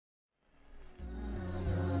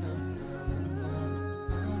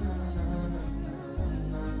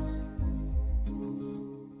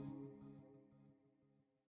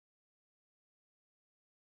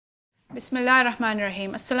Bismillahir Rahmanir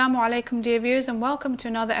Rahim. Assalamu alaikum, dear viewers, and welcome to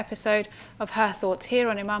another episode of Her Thoughts here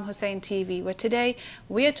on Imam Hussein TV, where today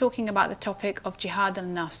we are talking about the topic of Jihad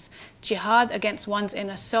al-Nafs, jihad against one's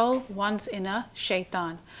inner soul, one's inner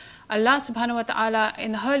shaitan. Allah subhanahu wa ta'ala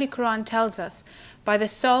in the Holy Quran tells us, by the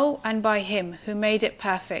soul and by Him who made it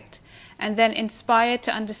perfect, and then inspired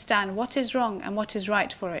to understand what is wrong and what is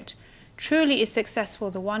right for it. Truly is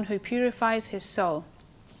successful the one who purifies his soul.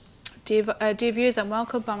 Dear viewers, I'm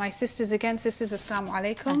welcomed by my sisters again. Sisters, assalamu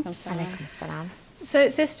alaikum. Alaikum salam. So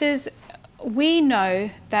sisters, we know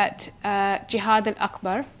that Jihad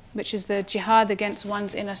al-Akbar, which is the jihad against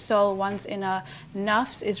one's inner soul, one's inner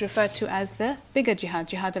nafs, is referred to as the bigger jihad,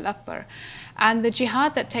 Jihad al-Akbar. And the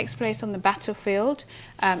jihad that takes place on the battlefield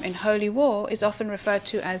in holy war is often referred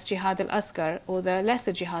to as Jihad al-Asghar, or the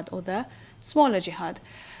lesser jihad, or the smaller jihad.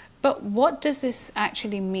 But what does this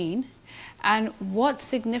actually mean? And what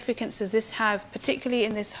significance does this have, particularly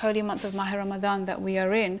in this holy month of Ramadan that we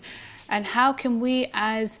are in? And how can we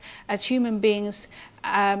as human beings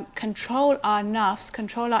control our nafs,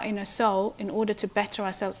 control our inner soul in order to better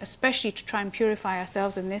ourselves, especially to try and purify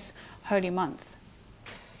ourselves in this holy month?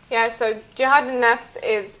 Yeah, so Jihad al-Nafs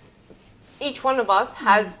is, each one of us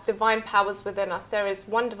has divine powers within us. There is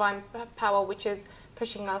one divine power which is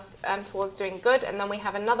pushing us towards doing good, and then we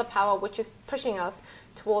have another power which is pushing us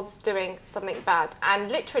towards doing something bad.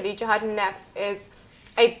 And literally Jihad al-Nafs is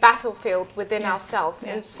a battlefield within ourselves,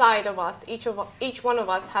 inside of us. Each one of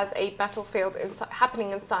us has a battlefield happening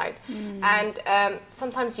inside. And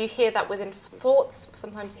sometimes you hear that within thoughts,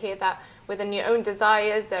 sometimes you hear that within your own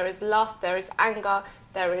desires. There is lust, there is anger,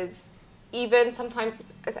 there is even sometimes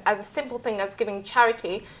as a simple thing as giving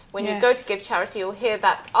charity. When you go to give charity, you'll hear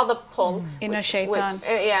that other pull, inner shaitan,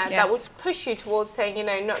 that would push you towards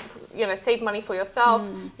saying, save money for yourself.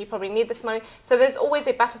 You probably need this money. So there's always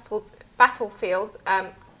a battlefield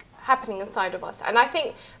happening inside of us. And I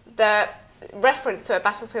think the reference to a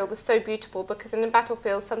battlefield is so beautiful, because in a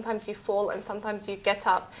battlefield sometimes you fall and sometimes you get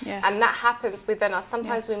up, and that happens within us.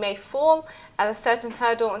 Sometimes we may fall at a certain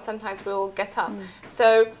hurdle and sometimes we will get up.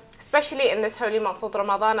 So especially in this holy month of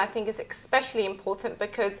Ramadan, I think it's especially important,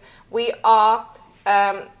 because we are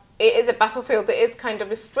it is a battlefield that is kind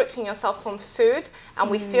of restricting yourself from food,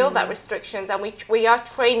 and we feel that restrictions, and we are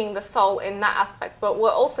training the soul in that aspect, but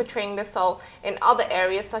we're also training the soul in other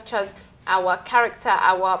areas such as our character,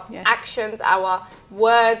 our actions, our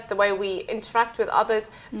words, the way we interact with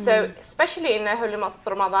others. So especially in the holy month of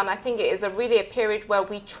Ramadan, I think it is really a period where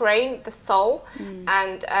we train the soul,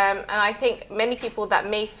 and I think many people that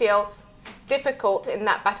may feel difficult in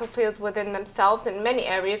that battlefield within themselves in many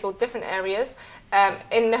areas or different areas,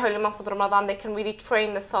 in the holy month of Ramadan they can really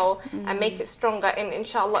train the soul and make it stronger in,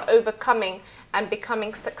 inshallah, overcoming and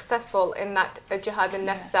becoming successful in that jihad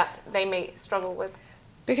al-nafs that they may struggle with.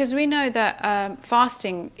 Because we know that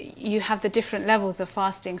fasting, you have the different levels of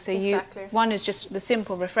fasting. So one is just the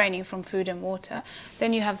simple refraining from food and water.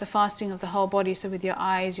 Then you have the fasting of the whole body, so with your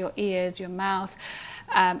eyes, your ears, your mouth.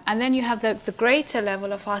 And then you have the greater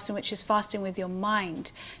level of fasting, which is fasting with your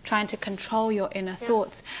mind, trying to control your inner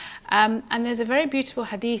thoughts. And there's a very beautiful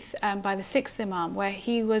hadith by the 6th Imam, where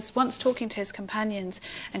he was once talking to his companions,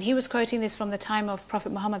 and he was quoting this from the time of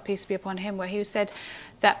Prophet Muhammad, peace be upon him, where he said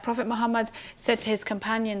that Prophet Muhammad said to his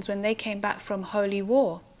companions when they came back from holy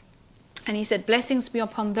war, and he said, blessings be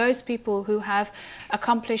upon those people who have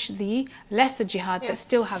accomplished the lesser jihad but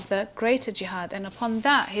still have the greater jihad. And upon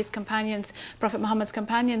that, his companions, Prophet Muhammad's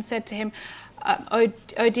companions, said to him, oh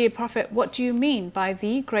dear Prophet, what do you mean by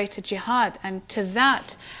the greater jihad? And to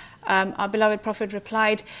that, our beloved Prophet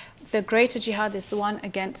replied, the greater jihad is the one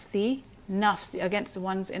against the nafs, against the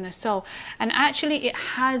one's inner soul. And actually it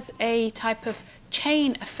has a type of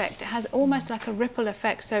chain effect. It has almost like a ripple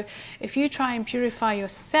effect. So if you try and purify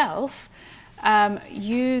yourself,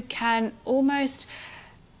 you can almost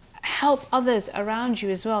help others around you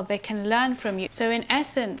as well. They can learn from you. So in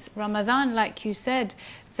essence, Ramadan, like you said,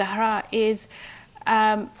 Zahra, is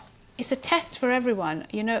it's a test for everyone,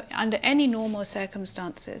 under any normal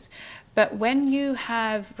circumstances. But when you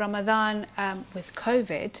have Ramadan with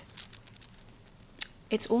COVID,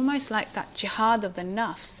 it's almost like that jihad of the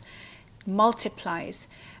nafs multiplies.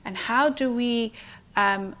 And how do we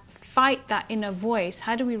fight that inner voice?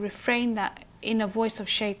 How do we refrain that inner voice of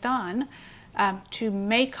shaitan to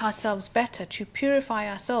make ourselves better, to purify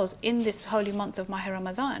our souls in this holy month of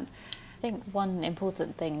Ramadan? I think one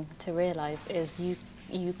important thing to realise is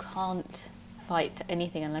you can't fight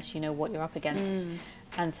anything unless you know what you're up against.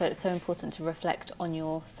 And so it's so important to reflect on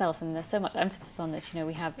yourself, and there's so much emphasis on this.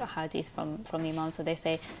 We have a hadith from the Imam, so they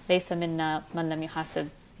say, "Laysa minna man lam yuhasib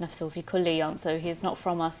nafsuhu fi kulli yawm." So he's not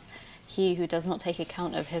from us. he who does not take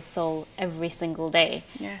account of his soul every single day.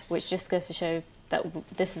 Yes. Which just goes to show that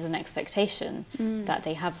this is an expectation that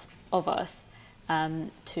they have of us,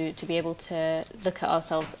 to be able to look at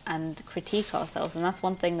ourselves and critique ourselves. And that's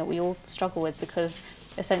one thing that we all struggle with, because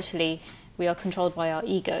essentially we are controlled by our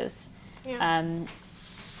egos. Yeah.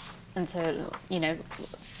 And so, you know,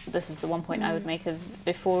 this is the one point I would make, is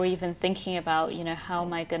before even thinking about, you know, how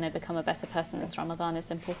am I going to become a better person this Ramadan, it's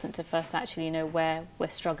important to first actually know where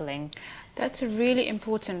we're struggling. That's a really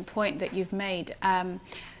important point that you've made.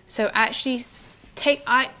 So actually take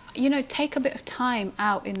a bit of time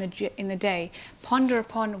out in the day, ponder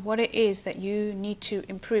upon what it is that you need to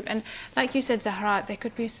improve. And like you said, Zahra, there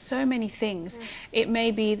could be so many things. It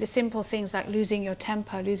may be the simple things like losing your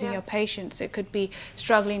temper, losing your patience. It could be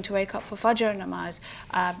struggling to wake up for Fajr namaz,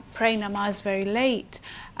 praying namaz very late,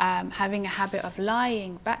 having a habit of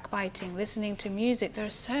lying, backbiting, listening to music. There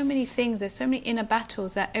are so many things, there's so many inner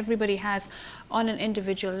battles that everybody has on an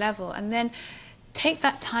individual level. And then take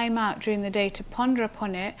that time out during the day to ponder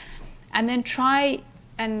upon it, and then try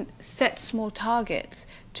and set small targets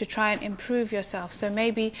to try and improve yourself. So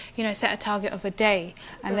maybe, you know, set a target of a day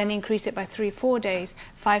and then increase it by 3-4 days,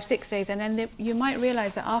 5-6 days, and then you might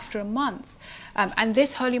realize that after a month, and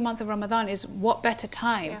this holy month of Ramadan is what better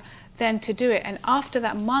time than to do it. And after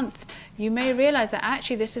that month, you may realize that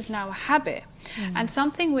actually this is now a habit. And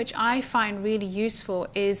something which I find really useful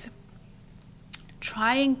is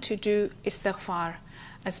trying to do istighfar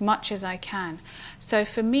as much as I can. So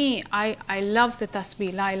for me, I love the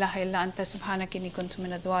tasbih, La ilaha illa anta subhanaka inni kuntu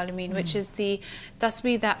minadh dhalimin, which is the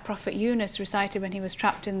tasbih that Prophet Yunus recited when he was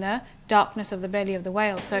trapped in the darkness of the belly of the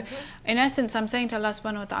whale. So in essence, I'm saying to Allah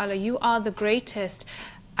subhanahu wa ta'ala, you are the greatest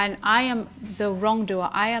and I am the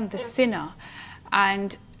wrongdoer, I am the sinner.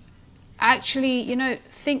 And actually, you know,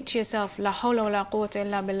 think to yourself, La hawla wa la quwwata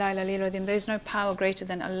illa billahi al-aliyyil azim. There is no power greater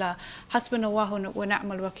than Allah. Hasbunallahu wa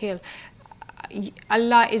ni'mal wakil.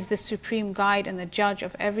 Allah is the supreme guide and the judge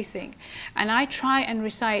of everything. And I try and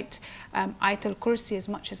recite Ayatul Kursi as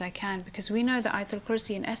much as I can, because we know that Ayatul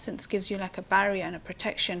Kursi in essence gives you like a barrier and a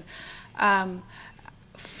protection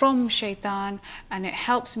from shaitan, and it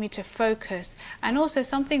helps me to focus. And also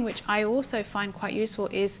something which I also find quite useful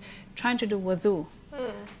is trying to do wudu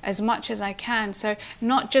as much as I can. So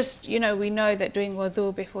not just, you know, we know that doing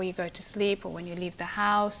wudu before you go to sleep or when you leave the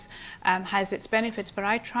house has its benefits, but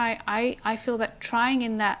I feel that trying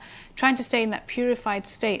to stay in that purified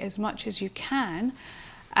state as much as you can,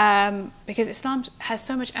 because Islam has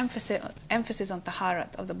so much emphasis on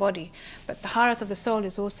taharat of the body, but taharat of the soul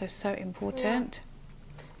is also so important.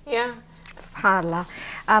 Yeah. SubhanAllah.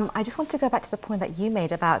 I just want to go back to the point that you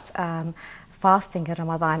made about fasting in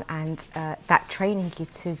Ramadan, and that training you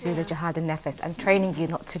to do the Jihad and Nafs, and training you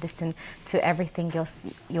not to listen to everything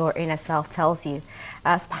your inner self tells you.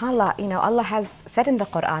 SubhanAllah, you know, Allah has said in the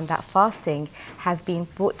Quran that fasting has been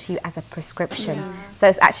brought to you as a prescription. So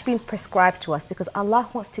it's actually been prescribed to us because Allah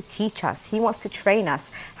wants to teach us, He wants to train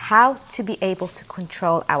us how to be able to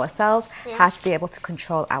control ourselves, how to be able to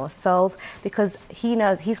control our souls, because He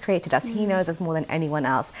knows, He's created us, He knows us more than anyone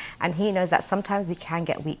else, and He knows that sometimes we can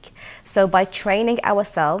get weak. So by training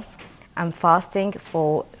ourselves and fasting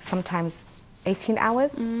for sometimes 18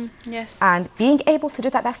 hours, yes, and being able to do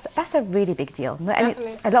that, that's a really big deal. And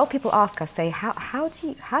a lot of people ask us, say, how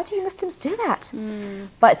do you Muslims do that?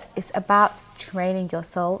 But it's about training your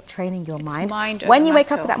soul, training your mind. When you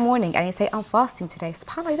wake up that morning and you say, I'm fasting today,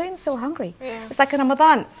 subhanAllah, you don't even feel hungry. It's like in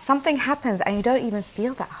Ramadan, something happens and you don't even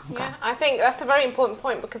feel that hunger. Yeah, I think that's a very important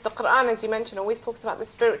point, because the Quran, as you mentioned, always talks about the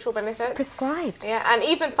spiritual benefits. It's prescribed. Yeah, and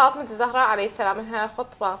even Fatima Zahra alayhi salam in her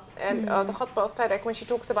khutbah, and the khutbah of Fadak, when she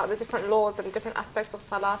talks about the different laws and different aspects of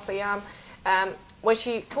salah, siyam, when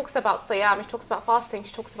she talks about siyam, she talks about fasting,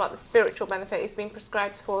 she talks about the spiritual benefit it's being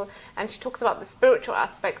prescribed for, and she talks about the spiritual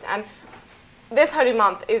aspect. And this holy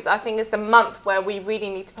month is, I think, is the month where we really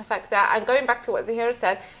need to perfect that. And going back to what Zahira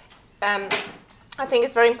said, I think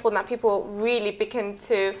it's very important that people really begin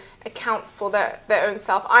to account for their own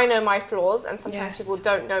self. I know my flaws, and sometimes people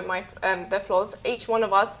don't know their flaws. Each one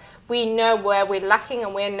of us, we know where we're lacking,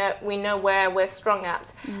 and we know where we're strong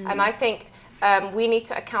at. And I think we need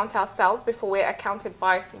to account ourselves before we're accounted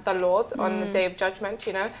by the Lord on the Day of Judgment,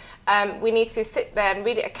 you know. We need to sit there and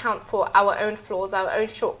really account for our own flaws, our own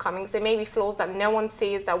shortcomings. There may be flaws that no one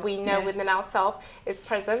sees, that we know within ourselves is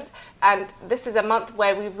present. And this is a month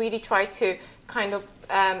where we really try to kind of,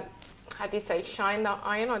 how do you say, shine the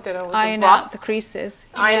iron? I don't know. Iron out the creases.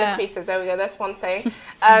 Iron the creases, there we go, that's one saying.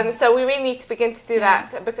 So we really need to begin to do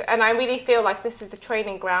that. And I really feel like this is the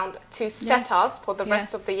training ground to set us for the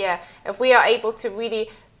rest of the year. If we are able to really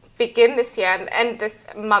begin this year and end this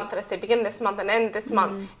month, let's say begin this month and end this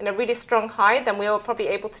month in a really strong high, then we are probably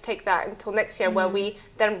able to take that until next year, where we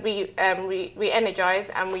then re-energize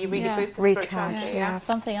and we really boost the spirituality.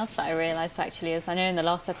 Something else that I realised actually is, I know in the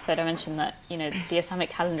last episode I mentioned that, you know, the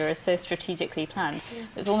Islamic calendar is so strategically planned.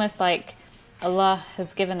 It's almost like Allah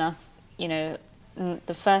has given us, you know,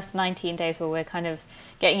 the first 19 days where we're kind of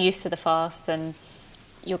getting used to the fasts, and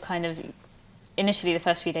you're kind of, initially the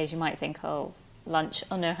first few days you might think, oh, lunch,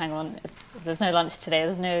 oh no, hang on, there's no lunch today,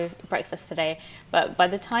 there's no breakfast today. But by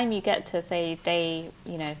the time you get to, say, day,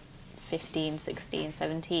 you know, 15, 16,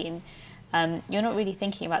 17, you're not really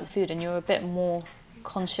thinking about the food, and you're a bit more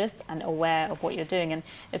conscious and aware of what you're doing. And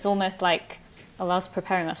it's almost like Allah's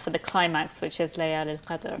preparing us for the climax, which is Layal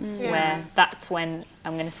al-Qadr, where that's when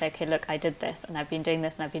I'm going to say, okay, look, I did this, and I've been doing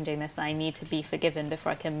this, and I've been doing this, and I need to be forgiven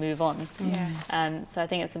before I can move on. So I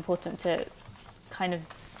think it's important to kind of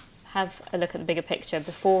have a look at the bigger picture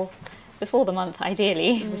before the month,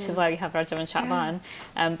 ideally, which is why we have Rajab and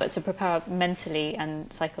Sha'ban, but to prepare mentally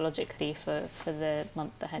and psychologically for the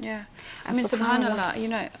month ahead. I mean, subhanAllah, you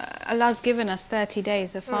know, Allah's given us 30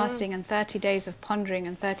 days of fasting and 30 days of pondering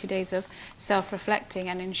and 30 days of self-reflecting,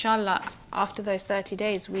 and inshallah, after those 30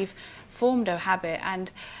 days, we've formed a habit,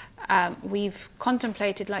 and we've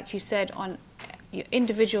contemplated, like you said, on your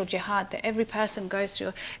individual jihad that every person goes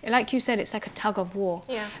through. Like you said, it's like a tug of war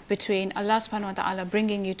between Allah subhanahu wa ta'ala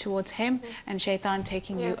bringing you towards him and shaitan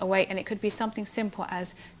taking you away. And it could be something simple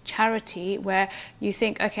as charity, where you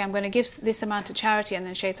think, okay, I'm going to give this amount of charity, and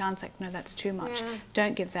then shaitan's like, no, that's too much,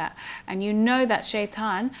 don't give that. And you know that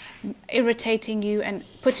shaitan irritating you and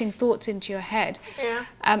putting thoughts into your head,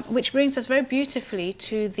 which brings us very beautifully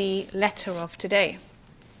to the letter of today.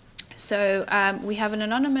 So we have an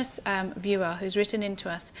anonymous viewer who's written into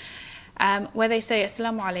us where they say,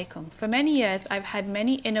 Assalamu alaikum. For many years I've had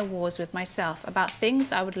many inner wars with myself about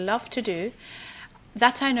things I would love to do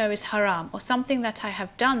that I know is haram, or something that I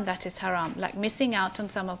have done that is haram, like missing out on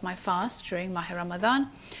some of my fast during my Ramadan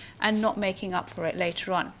and not making up for it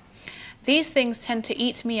later on. These things tend to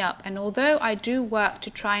eat me up, and although I do work to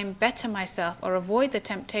try and better myself or avoid the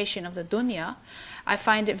temptation of the dunya, I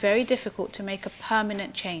find it very difficult to make a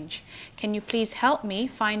permanent change. Can you please help me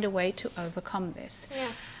find a way to overcome this?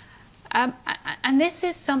 And this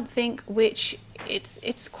is something which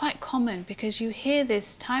it's quite common, because you hear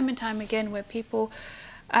this time and time again, where people,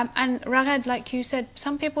 and Ragad, like you said,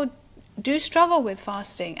 some people do struggle with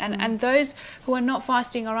fasting, and those who are not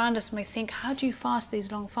fasting around us may think, how do you fast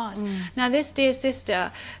these long fasts? Now this dear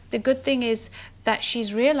sister, the good thing is that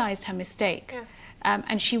she's realized her mistake,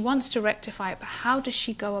 and she wants to rectify it, but how does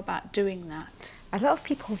she go about doing that? A lot of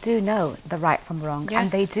people do know the right from wrong, and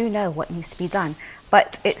they do know what needs to be done,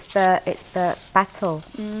 but it's the battle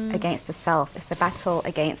against the self. It's the battle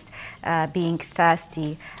against being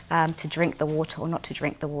thirsty to drink the water or not to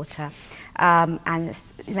drink the water. And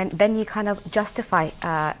then you kind of justify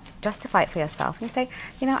it for yourself, and you say,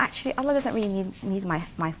 you know, actually Allah doesn't really need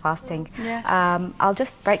my fasting. I'll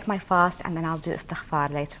just break my fast, and then I'll do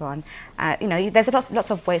istighfar later on. You know, there's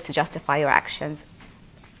lots of ways to justify your actions.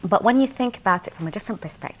 But when you think about it from a different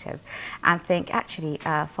perspective and think, actually,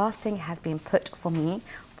 fasting has been put for me,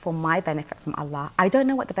 for my benefit from Allah. I don't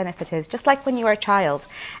know what the benefit is. Just like when you were a child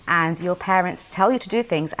and your parents tell you to do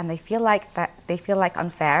things and they feel like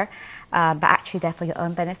unfair, but actually they're for your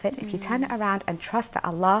own benefit. If you turn it around and trust that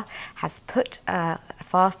Allah has put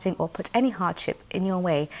fasting or put any hardship in your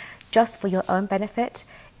way just for your own benefit,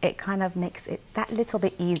 it kind of makes it that little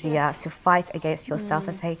bit easier to fight against yourself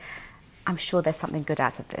and say, I'm sure there's something good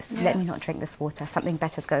out of this. Let me not drink this water. Something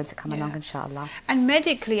better is going to come along, inshallah. And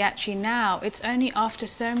medically, actually, now, it's only after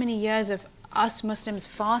so many years of us Muslims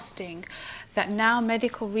fasting that now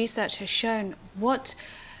medical research has shown what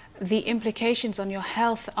the implications on your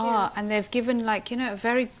health are. And they've given, like, you know, a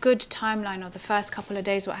very good timeline of the first couple of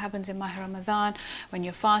days, what happens in Mahr Ramadan, when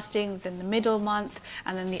you're fasting, then the middle month,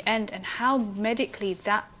 and then the end, and how medically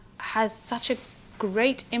that has such a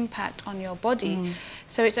great impact on your body.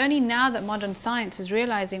 So it's only now that modern science is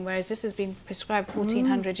realizing, whereas this has been prescribed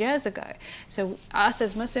 1400 years ago. So us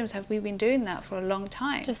as Muslims, we've been doing that for a long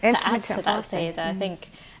time. Just to add to that, Sayyidah, I think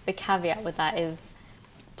the caveat with that is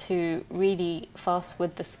to really fast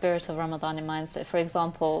with the spirit of Ramadan in mind. So for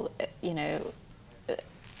example, you know,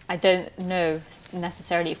 I don't know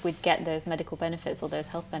necessarily if we'd get those medical benefits or those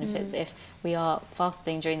health benefits if we are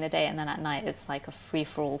fasting during the day and then at night it's like a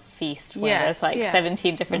free-for-all feast where there's like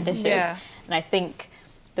 17 different dishes. And I think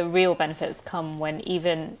the real benefits come when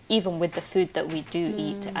even with the food that we do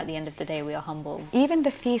eat, at the end of the day, we are humble. Even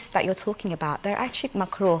the feasts that you're talking about, they're actually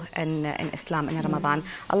makruh in Islam, in Ramadan.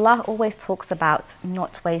 Allah always talks about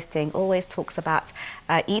not wasting, always talks about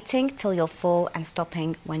eating till you're full and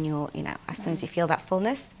stopping when you're, as soon as you feel that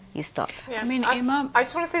fullness, you stop. Yeah. I mean, Imam, I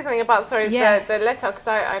just want to say something about, the letter, because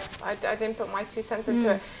I didn't put my 2 cents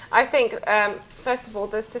into it. I think, first of all,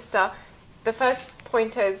 the first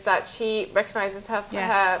point is that she recognises her,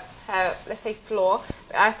 let's say, flaw.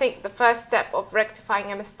 I think the first step of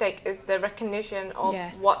rectifying a mistake is the recognition of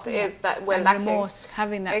what is that we're lacking. Remorse,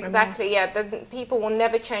 having that exactly, remorse. People will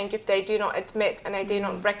never change if they do not admit and they do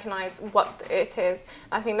not recognise what it is.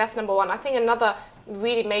 I think that's number one. I think another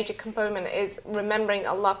really major component is remembering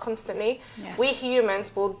Allah constantly. Yes. We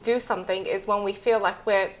humans will do something is when we feel like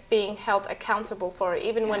we're being held accountable for it,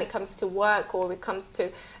 even when it comes to work or when it comes to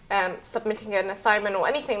submitting an assignment or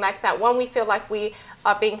anything like that. When we feel like we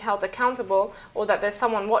are being held accountable or that there's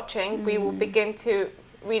someone watching, we will begin to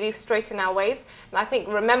really straighten our ways. And I think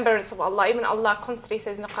remembrance of Allah, even Allah constantly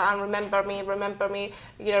says in the Quran, remember me,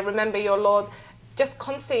 remember your Lord. Just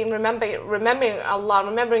constantly remembering Allah,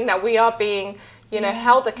 remembering that we are being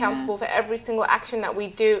held accountable for every single action that we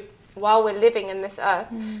do while we're living in this earth.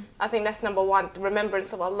 I think that's number one, the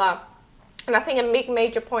remembrance of Allah. And I think a big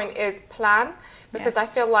major point is plan, because I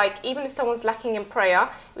feel like even if someone's lacking in prayer,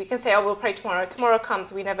 we can say, oh, we'll pray tomorrow. Tomorrow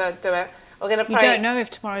comes, we never do it. We're going to pray. You don't know if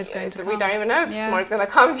tomorrow's going to come. We don't even know if tomorrow's going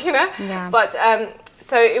to come, Yeah. But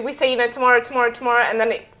so if we say, tomorrow, and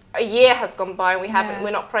then a year has gone by and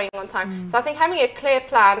we're not praying on time. So I think having a clear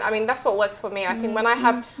plan, I mean, that's what works for me. I think when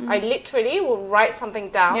I literally will write something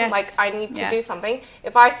down, like I need to do something.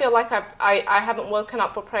 If I feel like I haven't woken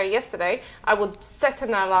up for prayer yesterday, I would set an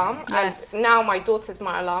alarm. And now my daughter's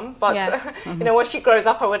my alarm. But, when she grows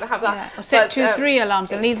up, I wouldn't have that. Yeah. Or set 2 or 3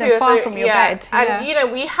 alarms and leave them far from your bed.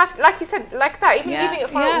 And, we have, like you said, like that, even leaving it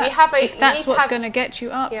far, we have a... If that's what's going to get you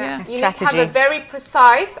up, you need to have a very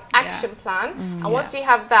precise action plan. And once you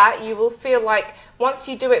have that, you will feel like once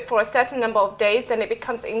you do it for a certain number of days, then it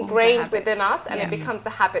becomes ingrained within us and it becomes a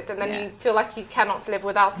habit, and then you feel like you cannot live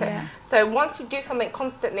without it. So once you do something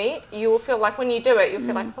constantly, you will feel like when you do it, you'll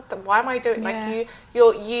feel like, why am I doing? Like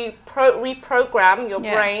you reprogram your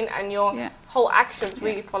brain and your whole actions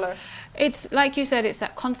really follow. It's like you said, it's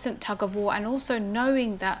that constant tug of war, and also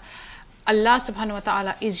knowing that Allah subhanahu wa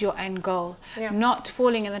ta'ala is your end goal, not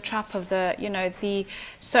falling in the trap of the the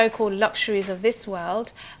so-called luxuries of this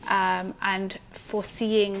world, and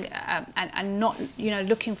foreseeing and not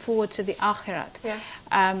looking forward to the akhirat,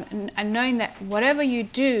 and knowing that whatever you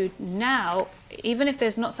do now, even if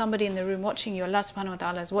there's not somebody in the room watching you, Allah subhanahu wa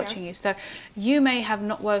ta'ala is watching you. So you may have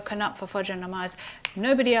not woken up for Fajr namaz,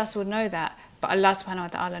 nobody else would know that, but Allah subhanahu wa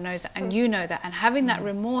ta'ala knows that, and you know that. And having that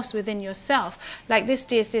remorse within yourself, like this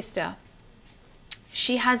dear sister,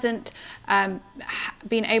 she hasn't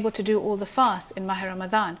been able to do all the fasts in Mahr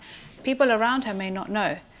Ramadan. People around her may not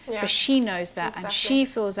know, but she knows that, and she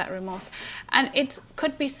feels that remorse. And it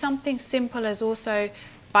could be something simple as also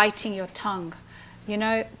biting your tongue,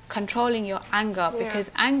 controlling your anger, because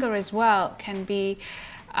anger as well can be...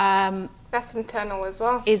 that's internal as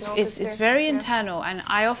well. It's very internal, and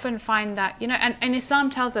I often find that, and Islam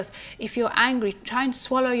tells us, if you're angry, try and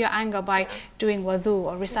swallow your anger by doing wudu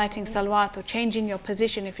or reciting salawat or changing your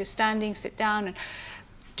position. If you're standing, sit down, and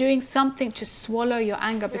doing something to swallow your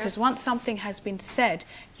anger, because once something has been said,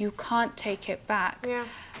 you can't take it back.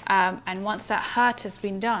 And once that hurt has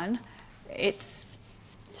been done, it's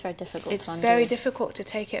very difficult. It's very difficult to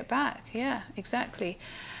take it back. Yeah, exactly.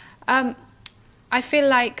 I feel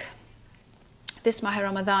like this Mahr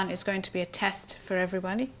Ramadan is going to be a test for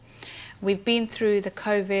everybody. We've been through the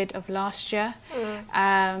COVID of last year.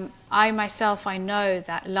 I myself, I know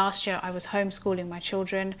that last year I was homeschooling my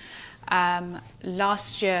children.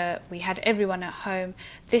 Last year we had everyone at home.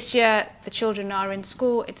 This year the children are in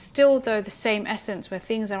school. It's still, though, the same essence, where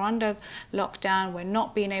things are under lockdown. We're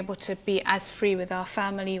not being able to be as free with our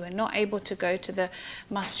family. We're not able to go to the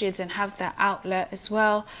masjids and have that outlet as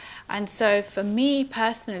well. And so for me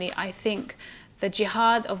personally, I think the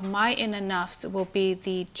jihad of my inner nafs will be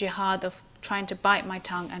the jihad of trying to bite my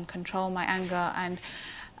tongue and control my anger, and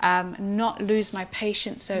not lose my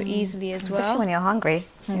patience so easily as well. Especially when you're hungry.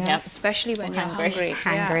 Especially when you're hungry.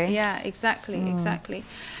 Yeah, exactly, exactly.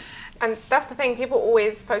 And that's the thing, people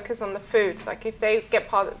always focus on the food. Like if they get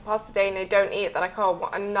past the day and they don't eat, they're like, oh,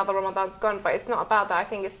 another Ramadan's gone. But it's not about that. I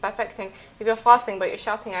think it's perfecting. If you're fasting but you're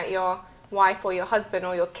shouting at your wife or your husband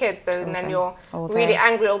or your kids, and then you're really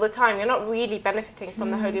angry all the time, you're not really benefiting from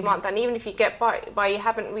the holy month. And even if you get by, you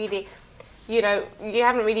haven't really you know, you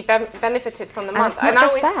haven't really benefited from the month. And it's not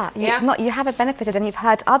just that. You haven't benefited and you've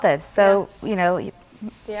hurt others. So, you know.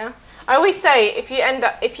 Yeah. I always say, if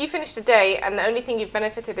you finish the day and the only thing you've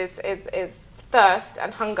benefited is thirst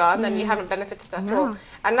and hunger, then you haven't benefited at all.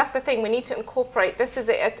 And that's the thing, we need to incorporate, this is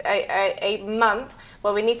a month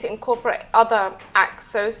where we need to incorporate other acts.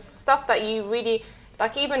 So stuff that you really,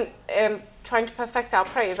 like even trying to perfect our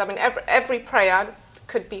prayers. I mean, every prayer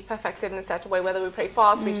could be perfected in a certain way, whether we pray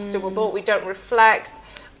fast, we just do a thought, we don't reflect,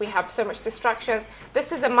 we have so much distractions.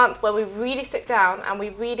 This is a month where we really sit down and we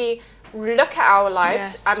really look at our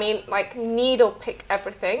lives. I mean, like needle pick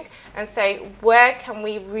everything and say, where can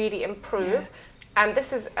we really improve? And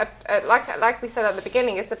this is like we said at the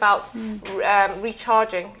beginning, it's about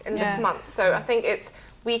recharging in this month. So I think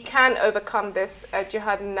we can overcome this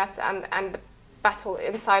jihad an-nafs and the battle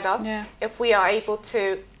inside us if we are able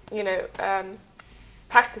to, you know,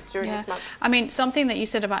 practice during this month. I mean, something that you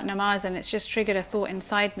said about namaz, and it's just triggered a thought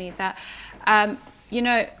inside me that, you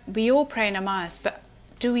know, we all pray namaz, but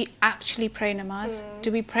do we actually pray namaz?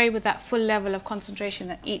 Do we pray with that full level of concentration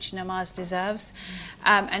that each namaz deserves?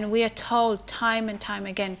 And we are told time and time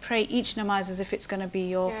again, pray each namaz as if it's going to be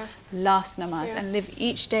your last namaz, and live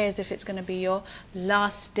each day as if it's going to be your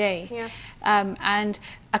last day. And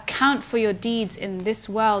account for your deeds in this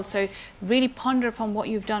world. So really ponder upon what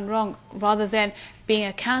you've done wrong, rather than being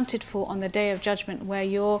accounted for on the day of judgment,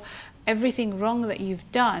 where everything wrong that you've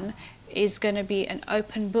done is going to be an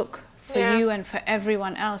open book for you and for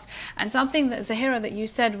everyone else. And something that, Zahira, that you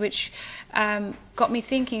said, which got me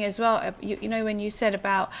thinking as well, you know, when you said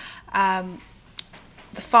about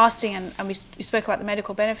the fasting, and we spoke about the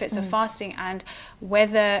medical benefits of fasting, and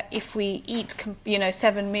whether if we eat, you know,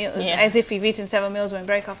 7 meals, as if we've eaten 7 meals when we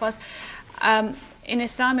break our fast. In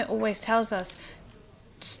Islam, it always tells us,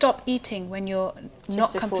 stop eating when you're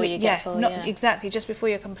not completely full. Exactly, just before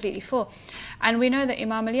you're completely full. And we know that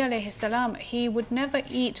Imam Ali alayhi salam, he would never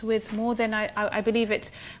eat with more than, I believe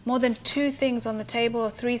it's more than 2 things on the table,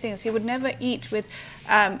 or 3 things. He would never eat with,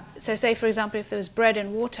 so say for example, if there was bread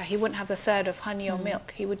and water, he wouldn't have the third of honey or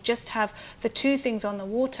milk. He would just have the 2 things on the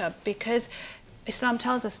water, because Islam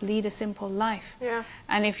tells us, lead a simple life.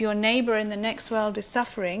 And if your neighbor in the next world is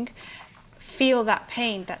suffering, feel that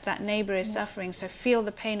pain that neighbor is suffering. So feel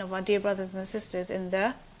the pain of our dear brothers and sisters in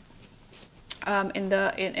the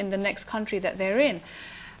next country that they're in.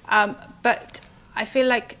 But I feel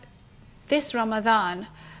like this Ramadan,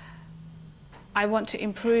 I want to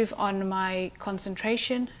improve on my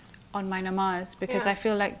concentration, on my namaz, because I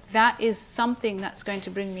feel like that is something that's going to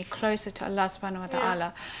bring me closer to Allah subhanahu wa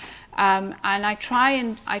ta'ala. And I try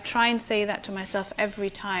and say that to myself every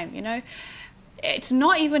time, you know. It's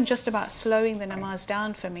not even just about slowing the namaz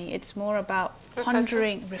down for me. It's more about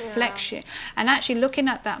pondering, reflection, and actually looking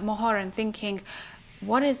at that mohar and thinking,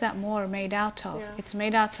 what is that mohar made out of? It's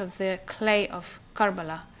made out of the clay of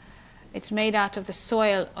Karbala. It's made out of the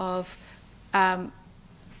soil of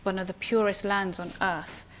one of the purest lands on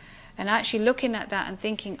earth. And actually looking at that and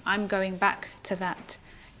thinking, I'm going back to that.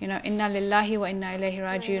 You know, inna lillahi wa inna ilayhi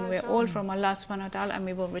rajiun. We're all from Allah subhanahu wa ta'ala, and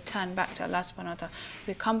we will return back to Allah subhanahu wa ta'ala.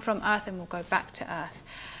 We come from earth and we'll go back to earth.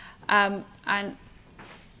 And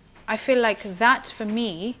I feel like that for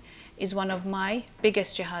me is one of my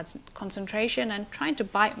biggest jihads, concentration and trying to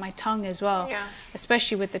bite my tongue as well,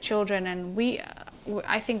 especially with the children. And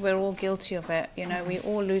I think we're all guilty of it. You know, we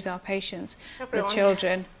all lose our patience with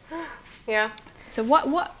children. So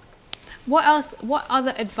what else? What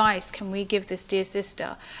other advice can we give this dear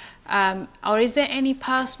sister? Or is there any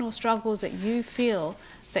personal struggles that you feel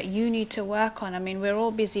that you need to work on? I mean, we're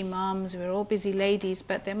all busy moms, we're all busy ladies,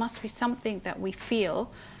 but there must be something that we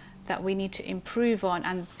feel that we need to improve on.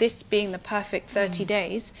 And this being the perfect 30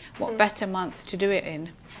 days, what better month to do it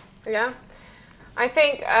in? I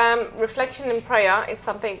think reflection and prayer is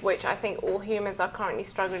something which I think all humans are currently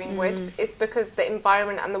struggling with. It's because the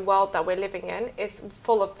environment and the world that we're living in is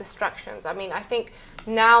full of distractions. I mean, I think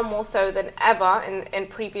now more so than ever in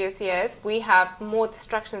previous years, we have more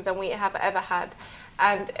distractions than we have ever had.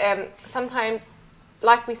 And sometimes,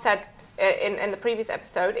 like we said in the previous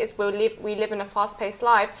episode, is we live in a fast-paced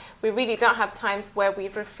life. We really don't have times where we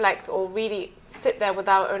reflect or really sit there with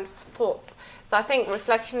our own thoughts. So I think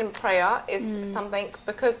reflection and prayer is something,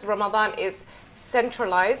 because Ramadan is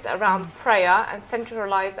centralized around prayer and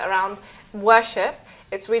centralized around worship.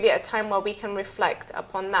 It's really a time where we can reflect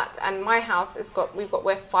upon that. And my house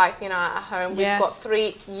we're 5, you know, at home. We've got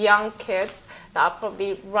 3 young kids that are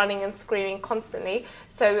probably running and screaming constantly.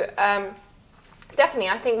 So definitely,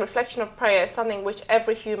 I think reflection of prayer is something which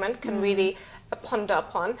every human can really ponder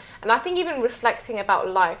upon. And I think even reflecting about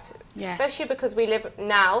life, especially because we live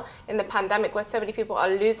now in the pandemic where so many people are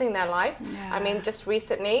losing their life. I mean, just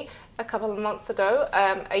recently, a couple of months ago,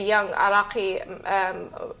 a young Iraqi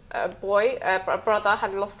brother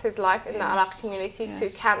had lost his life in the Iraqi community to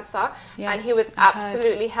cancer, and he was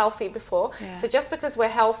absolutely healthy before. So just because we're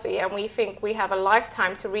healthy and we think we have a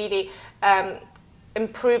lifetime to really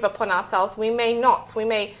improve upon ourselves, we may not. We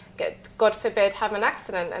may get, God forbid, have an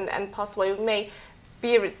accident and pass away. We may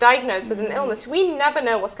be diagnosed with an illness. We never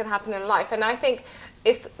know what's going to happen in life, and I think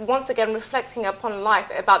it's once again reflecting upon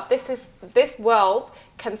life about this world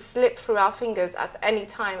can slip through our fingers at any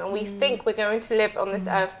time, and we think we're going to live on this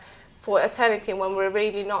earth for eternity when we're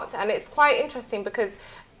really not. And it's quite interesting because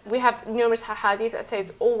we have numerous hadith that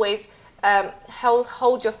says always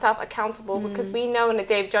hold yourself accountable, because we know in the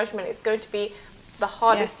day of judgment it's going to be the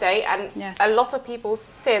hardest day, and a lot of people's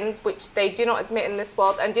sins which they do not admit in this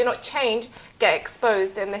world and do not change get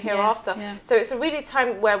exposed in the hereafter. So it's a really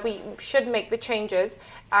time where we should make the changes,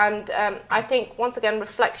 and I think once again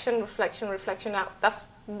reflection. That's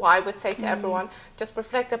why I would say to everyone, just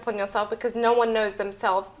reflect upon yourself, because no one knows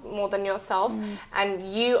themselves more than yourself,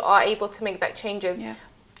 and you are able to make that changes.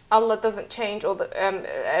 Allah doesn't change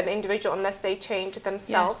an individual unless they change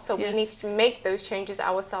themselves. So we need to make those changes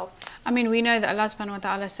ourselves. I mean, we know that Allah subhanahu wa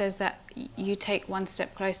ta'ala says that you take one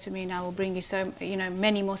step close to me and I will bring you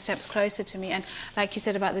many more steps closer to me. And like you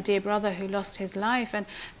said about the dear brother who lost his life, and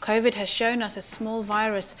COVID has shown us a small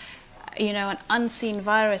virus, an unseen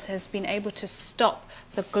virus has been able to stop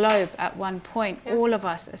the globe at one point. All of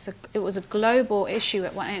us, it was a global issue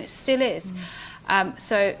at one, and it still is.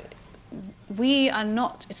 So we are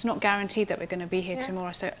not, it's not guaranteed that we're going to be here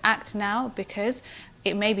tomorrow. So act now, because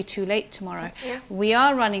it may be too late tomorrow. We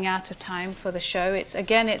are running out of time for the show. It's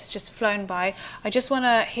just flown by. I just want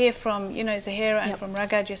to hear from, Zahira and from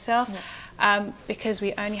Ragad yourself, because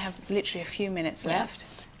we only have literally a few minutes left.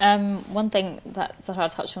 One thing that Zahra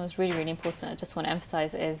touched on was really, really important. I just want to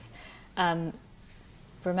emphasize is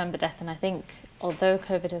remember death. And I think although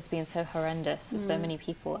COVID has been so horrendous for so many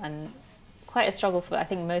people, and quite a struggle for, I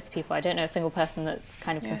think, most people. I don't know a single person that's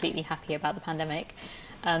kind of completely happy about the pandemic.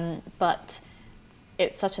 But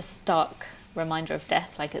it's such a stark reminder of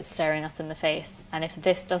death, like it's staring us in the face. And if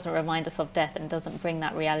this doesn't remind us of death and doesn't bring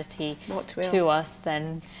that reality to us,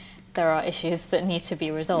 then there are issues that need to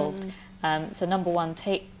be resolved. So number one,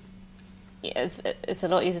 it's a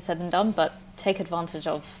lot easier said than done, but take advantage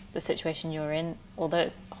of the situation you're in. Although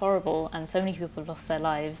it's horrible and so many people have lost their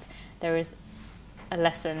lives, there is a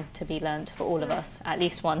lesson to be learnt for all of us, at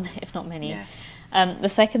least one, if not many. The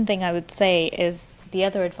second thing I would say is the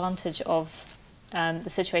other advantage of the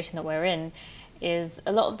situation that we're in is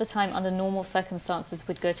a lot of the time under normal circumstances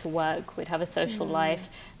we'd go to work, we'd have a social life,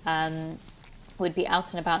 we'd be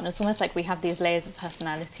out and about, and it's almost like we have these layers of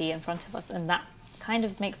personality in front of us, and that kind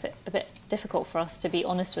of makes it a bit difficult for us to be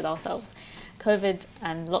honest with ourselves. COVID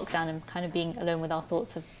and lockdown and kind of being alone with our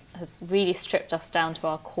thoughts has really stripped us down to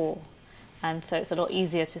our core. And so it's a lot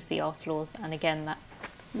easier to see our flaws, and again, that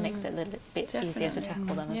makes it a little bit easier to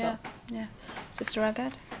tackle them as well. Sister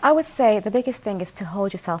Ragad? I would say the biggest thing is to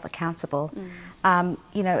hold yourself accountable.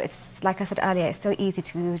 It's like I said earlier, it's so easy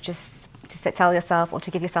to just tell yourself or to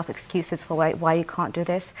give yourself excuses for why you can't do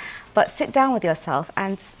this. But sit down with yourself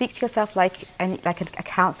and speak to yourself like a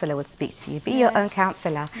counsellor would speak to you. Be your own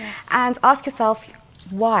counsellor, and ask yourself,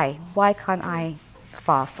 why? Why can't I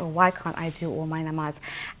fast, or why can't I do all my namaz?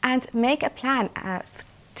 And make a plan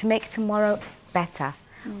to make tomorrow better.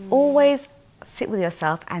 Always sit with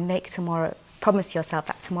yourself and promise yourself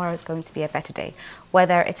that tomorrow is going to be a better day.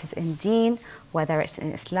 Whether it is in deen, whether it's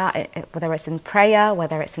in Islam, whether it's in prayer,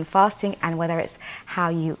 whether it's in fasting, and whether it's how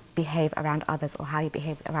you behave around others or how you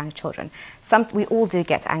behave around your children. We all do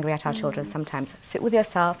get angry at our children sometimes. Sit with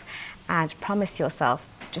yourself and promise yourself,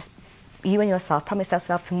 just you and yourself, promise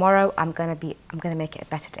yourself, tomorrow I'm going to make it a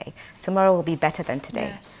better day. Tomorrow will be better than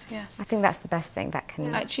today. I think that's the best thing that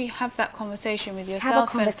can... Actually have that conversation with yourself. Have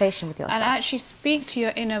a conversation with yourself. And actually speak to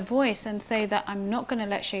your inner voice and say that I'm not going to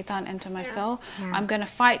let shaitan enter my soul. I'm going to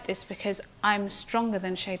fight this because I'm stronger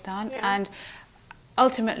than shaitan. And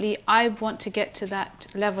ultimately, I want to get to that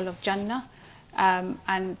level of Jannah.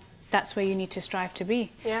 And that's where you need to strive to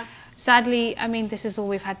be. Sadly, I mean, this is all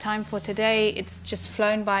we've had time for today. It's just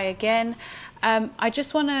flown by again. I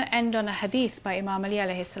just want to end on a hadith by Imam Ali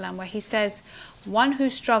alayhi salam, where he says, one who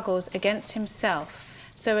struggles against himself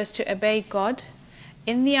so as to obey God,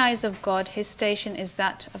 in the eyes of God, his station is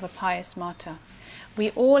that of a pious martyr. We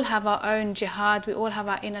all have our own jihad, we all have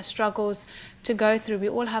our inner struggles to go through, we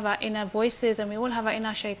all have our inner voices, and we all have our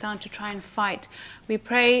inner shaitan to try and fight. We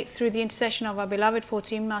pray through the intercession of our beloved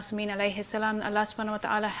 14 Masumeen alayhi salam, Allah subhanahu wa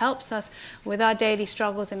ta'ala helps us with our daily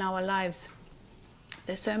struggles in our lives.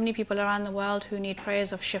 There's so many people around the world who need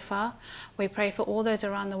prayers of shifa. We pray for all those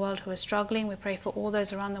around the world who are struggling. We pray for all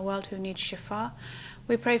those around the world who need shifa.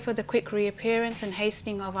 We pray for the quick reappearance and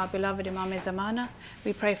hastening of our beloved Imam Zamana.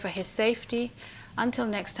 We pray for his safety. Until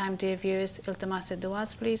next time, dear viewers, iltimas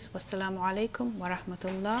du'as please. Wassalamu alaikum wa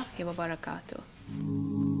rahmatullahi wa barakatuh.